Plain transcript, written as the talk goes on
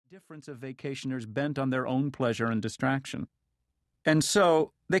difference of vacationers bent on their own pleasure and distraction. And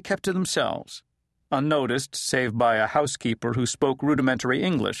so they kept to themselves, unnoticed save by a housekeeper who spoke rudimentary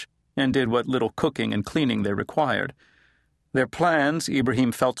English and did what little cooking and cleaning they required. Their plans,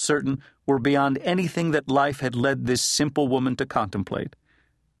 Ibrahim felt certain, were beyond anything that life had led this simple woman to contemplate.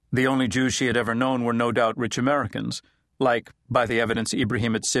 The only Jews she had ever known were no doubt rich Americans, like, by the evidence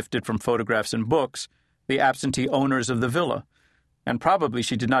Ibrahim had sifted from photographs and books, the absentee owners of the villa, and probably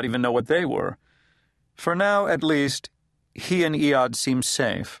she did not even know what they were. For now, at least, he and Iyad seemed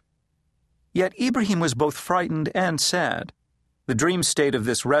safe. Yet Ibrahim was both frightened and sad. The dream state of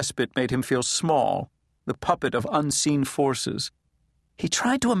this respite made him feel small, the puppet of unseen forces. He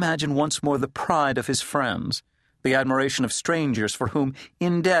tried to imagine once more the pride of his friends, the admiration of strangers for whom,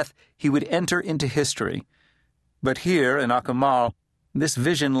 in death, he would enter into history. But here, in Akamal, this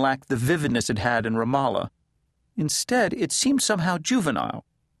vision lacked the vividness it had in Ramallah. Instead, it seemed somehow juvenile,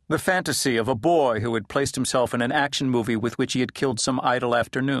 the fantasy of a boy who had placed himself in an action movie with which he had killed some idle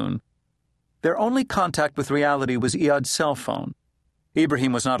afternoon. Their only contact with reality was Iyad's cell phone.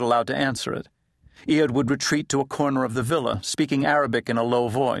 Ibrahim was not allowed to answer it. Iyad would retreat to a corner of the villa, speaking Arabic in a low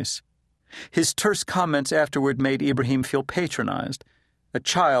voice. His terse comments afterward made Ibrahim feel patronized, a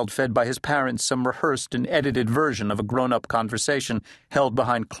child fed by his parents some rehearsed and edited version of a grown-up conversation held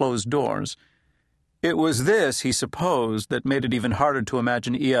behind closed doors. It was this, he supposed, that made it even harder to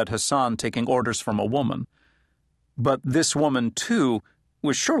imagine Iyad Hassan taking orders from a woman. But this woman, too,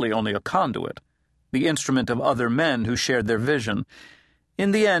 was surely only a conduit, the instrument of other men who shared their vision.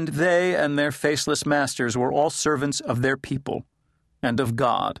 In the end, they and their faceless masters were all servants of their people and of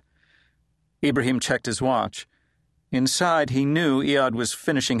God. Ibrahim checked his watch. Inside, he knew Iyad was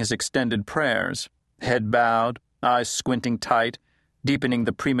finishing his extended prayers, head bowed, eyes squinting tight, deepening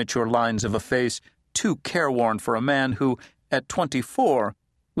the premature lines of a face too careworn for a man who, at 24,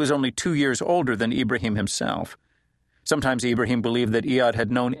 was only 2 years older than Ibrahim himself. Sometimes Ibrahim believed that Iyad had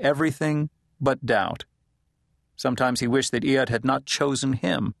known everything but doubt. Sometimes he wished that Iyad had not chosen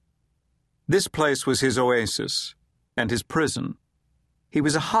him. This place was his oasis and his prison. He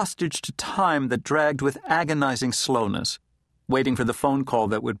was a hostage to time that dragged with agonizing slowness, waiting for the phone call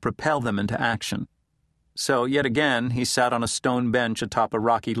that would propel them into action. So, yet again, he sat on a stone bench atop a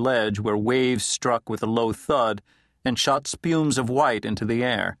rocky ledge where waves struck with a low thud and shot spumes of white into the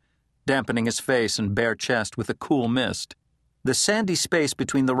air, dampening his face and bare chest with a cool mist. The sandy space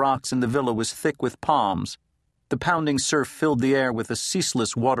between the rocks and the villa was thick with palms. The pounding surf filled the air with a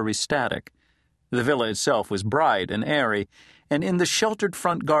ceaseless watery static. The villa itself was bright and airy, and in the sheltered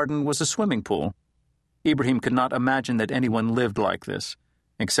front garden was a swimming pool. Ibrahim could not imagine that anyone lived like this,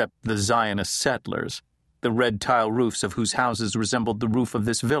 except the Zionist settlers, the red tile roofs of whose houses resembled the roof of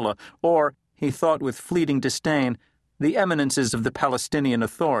this villa, or, he thought with fleeting disdain, the eminences of the Palestinian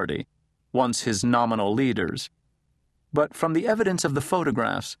Authority, once his nominal leaders. But from the evidence of the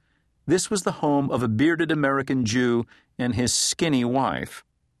photographs, this was the home of a bearded American Jew and his skinny wife,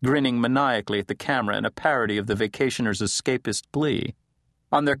 grinning maniacally at the camera in a parody of the vacationers' escapist glee.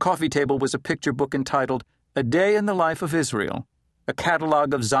 On their coffee table was a picture book entitled A Day in the Life of Israel, a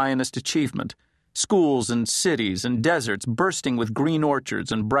catalog of Zionist achievement, schools and cities and deserts bursting with green orchards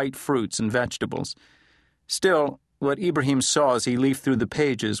and bright fruits and vegetables. Still, what Ibrahim saw as he leafed through the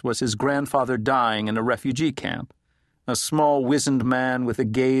pages was his grandfather dying in a refugee camp, a small, wizened man with a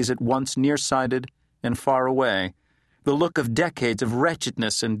gaze at once nearsighted and far away, the look of decades of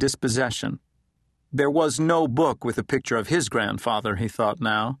wretchedness and dispossession. There was no book with a picture of his grandfather, he thought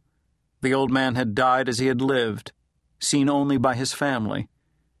now. The old man had died as he had lived, seen only by his family.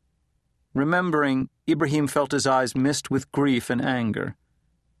 Remembering, Ibrahim felt his eyes mist with grief and anger.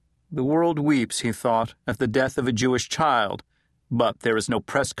 The world weeps, he thought, at the death of a Jewish child, but there is no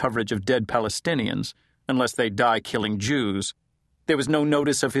press coverage of dead Palestinians, unless they die killing Jews. There was no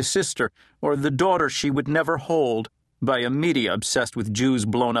notice of his sister, or the daughter she would never hold, by a media obsessed with Jews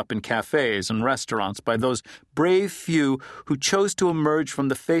blown up in cafes and restaurants, by those brave few who chose to emerge from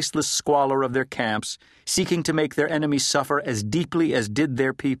the faceless squalor of their camps, seeking to make their enemies suffer as deeply as did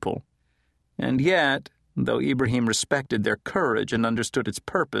their people. And yet, though Ibrahim respected their courage and understood its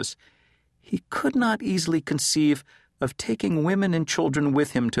purpose, he could not easily conceive of taking women and children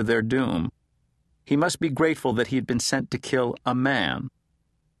with him to their doom. He must be grateful that he had been sent to kill a man.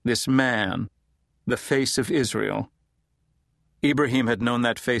 This man, the face of Israel. Ibrahim had known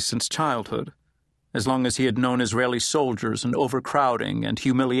that face since childhood, as long as he had known Israeli soldiers and overcrowding and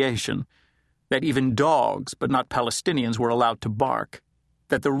humiliation, that even dogs, but not Palestinians, were allowed to bark,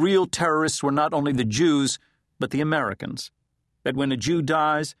 that the real terrorists were not only the Jews, but the Americans, that when a Jew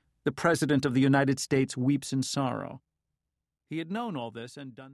dies, the President of the United States weeps in sorrow. He had known all this and done